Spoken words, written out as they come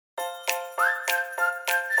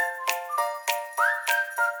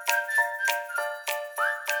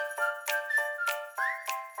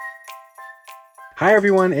Hi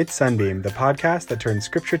everyone, it's Sunbeam, the podcast that turns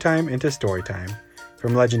scripture time into story time.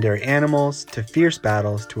 From legendary animals to fierce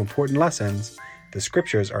battles to important lessons, the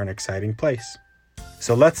scriptures are an exciting place.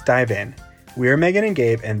 So let's dive in. We're Megan and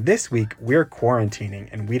Gabe, and this week we're quarantining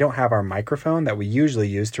and we don't have our microphone that we usually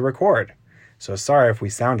use to record. So sorry if we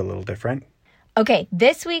sound a little different. Okay,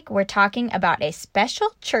 this week we're talking about a special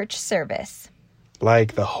church service.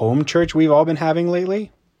 Like the home church we've all been having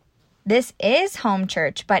lately? This is home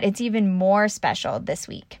church, but it's even more special this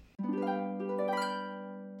week.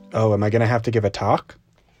 Oh, am I going to have to give a talk?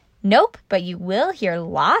 Nope, but you will hear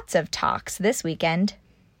lots of talks this weekend.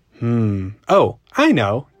 Oh, I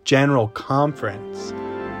know. General Conference.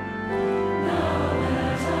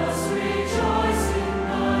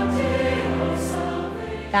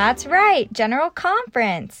 That's right, General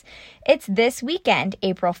Conference. It's this weekend,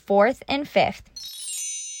 April 4th and 5th.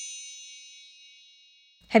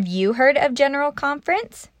 Have you heard of General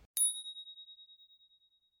Conference?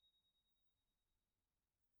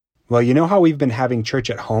 Well, you know how we've been having church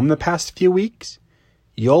at home the past few weeks?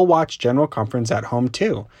 You'll watch General Conference at home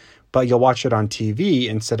too, but you'll watch it on TV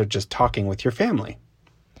instead of just talking with your family.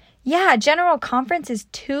 Yeah, General Conference is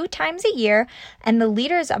 2 times a year, and the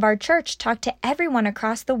leaders of our church talk to everyone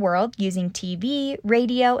across the world using TV,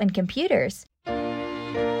 radio, and computers.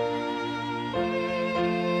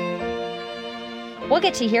 We'll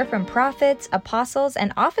get to hear from prophets, apostles,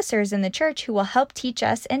 and officers in the church who will help teach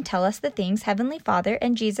us and tell us the things Heavenly Father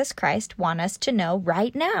and Jesus Christ want us to know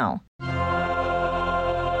right now.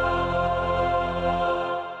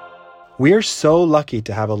 We're so lucky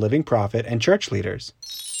to have a living prophet and church leaders.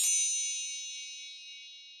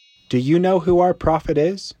 Do you know who our prophet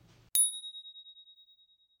is?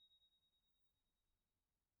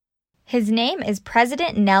 His name is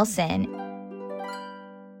President Nelson,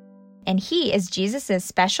 and he is Jesus'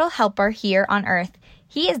 special helper here on earth.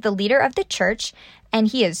 He is the leader of the church, and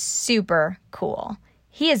he is super cool.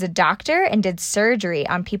 He is a doctor and did surgery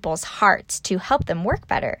on people's hearts to help them work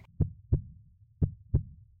better.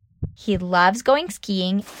 He loves going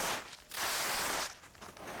skiing,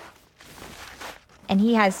 and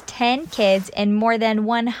he has 10 kids and more than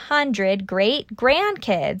 100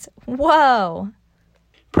 great-grandkids. Whoa!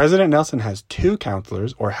 President Nelson has 2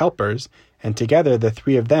 counselors or helpers, and together the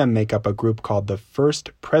 3 of them make up a group called the First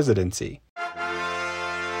Presidency.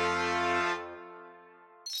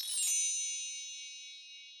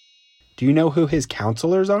 Do you know who his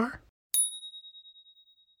counselors are?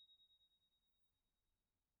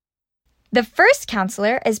 The first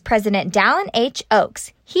counselor is President Dallin H.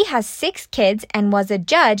 Oaks. He has 6 kids and was a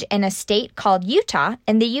judge in a state called Utah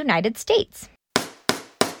in the United States.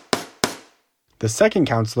 The second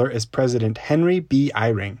counselor is President Henry B.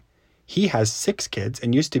 Eyring. He has 6 kids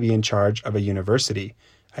and used to be in charge of a university,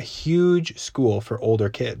 a huge school for older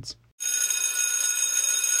kids.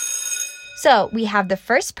 So we have the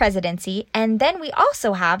First Presidency, and then we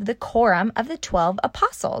also have the Quorum of the 12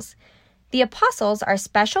 Apostles. The apostles are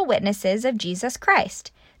special witnesses of Jesus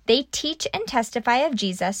Christ. They teach and testify of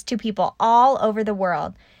Jesus to people all over the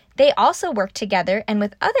world. They also work together and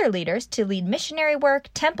with other leaders to lead missionary work,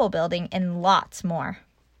 temple building, and lots more.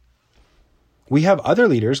 We have other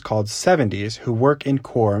leaders called 70s who work in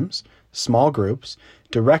quorums, small groups,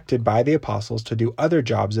 directed by the apostles to do other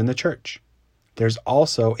jobs in the church. There's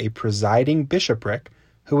also a presiding bishopric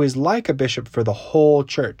who is like a bishop for the whole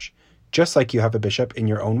church, just like you have a bishop in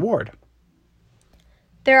your own ward.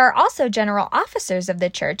 There are also general officers of the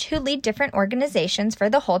church who lead different organizations for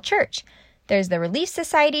the whole church. There's the Relief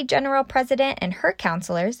Society General President and her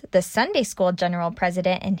counselors, the Sunday School General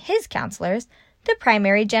President and his counselors, the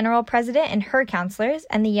Primary General President and her counselors,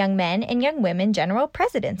 and the Young Men and Young Women General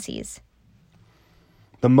Presidencies.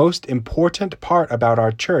 The most important part about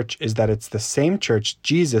our church is that it's the same church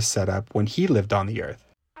Jesus set up when he lived on the earth.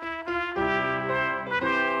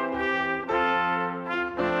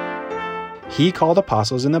 He called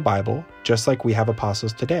apostles in the Bible, just like we have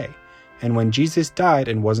apostles today. And when Jesus died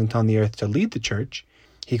and wasn't on the earth to lead the church,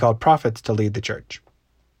 he called prophets to lead the church.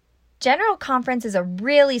 General Conference is a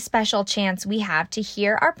really special chance we have to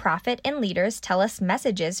hear our prophet and leaders tell us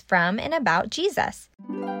messages from and about Jesus.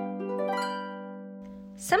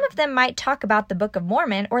 Some of them might talk about the Book of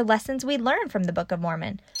Mormon or lessons we learned from the Book of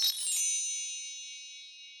Mormon.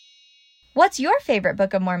 What's your favorite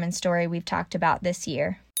Book of Mormon story we've talked about this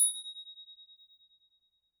year?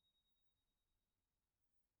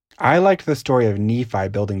 I liked the story of Nephi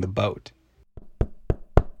building the boat.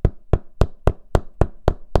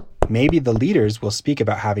 Maybe the leaders will speak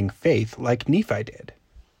about having faith like Nephi did.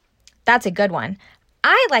 That's a good one.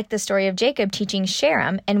 I like the story of Jacob teaching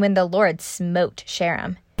Sherem and when the Lord smote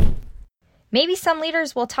Sherem. Maybe some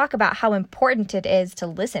leaders will talk about how important it is to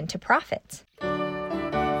listen to prophets.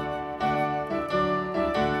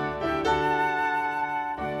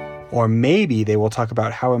 Or maybe they will talk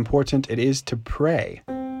about how important it is to pray.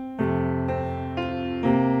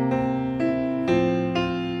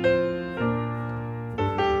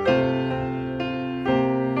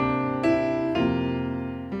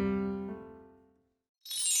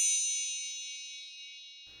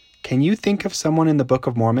 Can you think of someone in the Book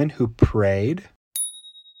of Mormon who prayed?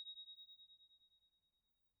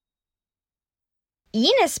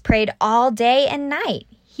 Enos prayed all day and night.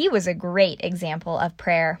 He was a great example of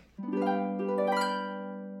prayer.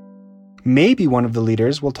 Maybe one of the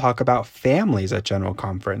leaders will talk about families at General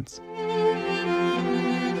Conference.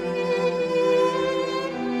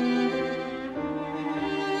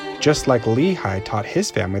 Just like Lehi taught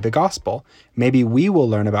his family the gospel, maybe we will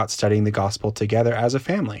learn about studying the gospel together as a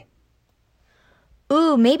family.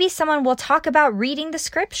 Ooh, maybe someone will talk about reading the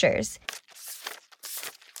scriptures.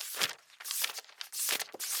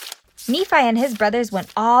 Nephi and his brothers went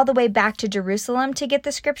all the way back to Jerusalem to get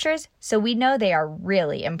the scriptures, so we know they are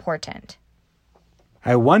really important.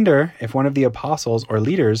 I wonder if one of the apostles or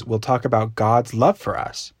leaders will talk about God's love for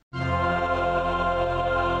us.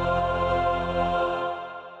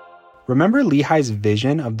 Remember Lehi's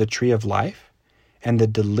vision of the tree of life and the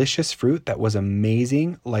delicious fruit that was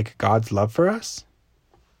amazing like God's love for us?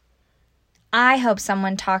 I hope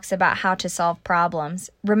someone talks about how to solve problems.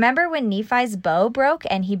 Remember when Nephi's bow broke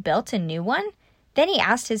and he built a new one? Then he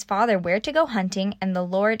asked his father where to go hunting, and the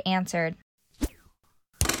Lord answered.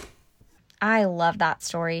 I love that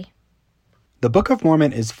story. The Book of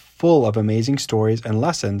Mormon is full of amazing stories and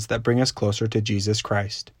lessons that bring us closer to Jesus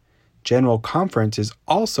Christ. General Conference is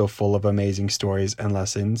also full of amazing stories and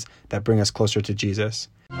lessons that bring us closer to Jesus.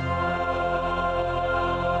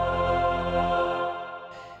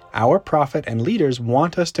 Our prophet and leaders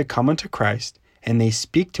want us to come unto Christ, and they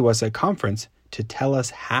speak to us at conference to tell us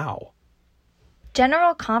how.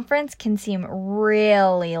 General Conference can seem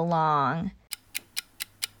really long.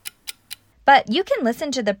 But you can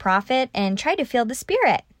listen to the prophet and try to feel the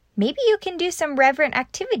Spirit. Maybe you can do some reverent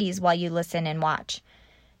activities while you listen and watch.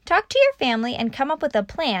 Talk to your family and come up with a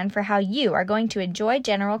plan for how you are going to enjoy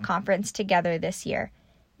General Conference together this year.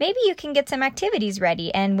 Maybe you can get some activities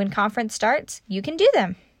ready, and when conference starts, you can do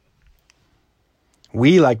them.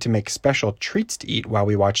 We like to make special treats to eat while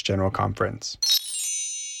we watch General Conference.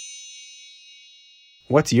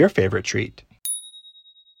 What's your favorite treat?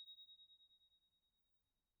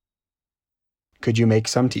 Could you make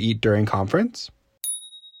some to eat during conference?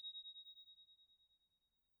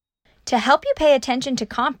 To help you pay attention to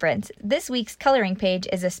conference, this week's coloring page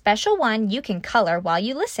is a special one you can color while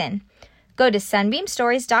you listen. Go to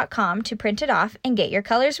sunbeamstories.com to print it off and get your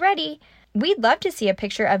colors ready. We'd love to see a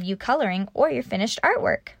picture of you coloring or your finished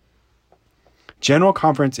artwork. General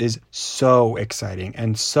Conference is so exciting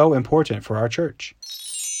and so important for our church.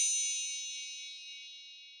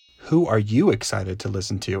 Who are you excited to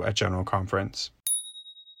listen to at General Conference?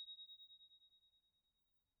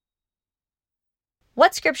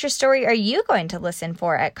 What scripture story are you going to listen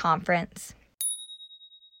for at conference?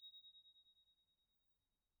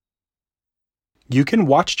 You can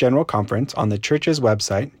watch General Conference on the church's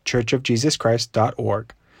website,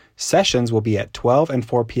 churchofjesuschrist.org. Sessions will be at 12 and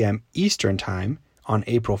 4 p.m. Eastern Time on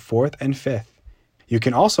April 4th and 5th. You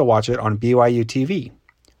can also watch it on BYU TV.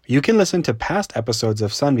 You can listen to past episodes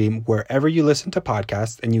of Sunbeam wherever you listen to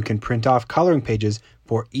podcasts, and you can print off coloring pages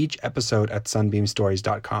for each episode at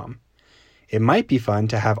sunbeamstories.com. It might be fun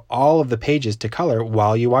to have all of the pages to color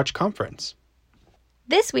while you watch conference.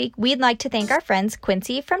 This week, we'd like to thank our friends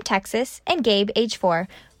Quincy from Texas and Gabe, age 4.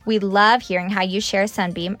 We love hearing how you share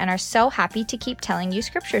Sunbeam and are so happy to keep telling you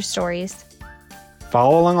scripture stories.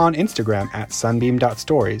 Follow along on Instagram at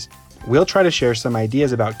sunbeam.stories. We'll try to share some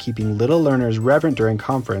ideas about keeping little learners reverent during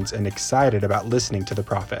conference and excited about listening to the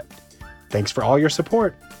prophet. Thanks for all your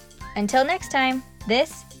support. Until next time,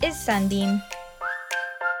 this is Sunbeam.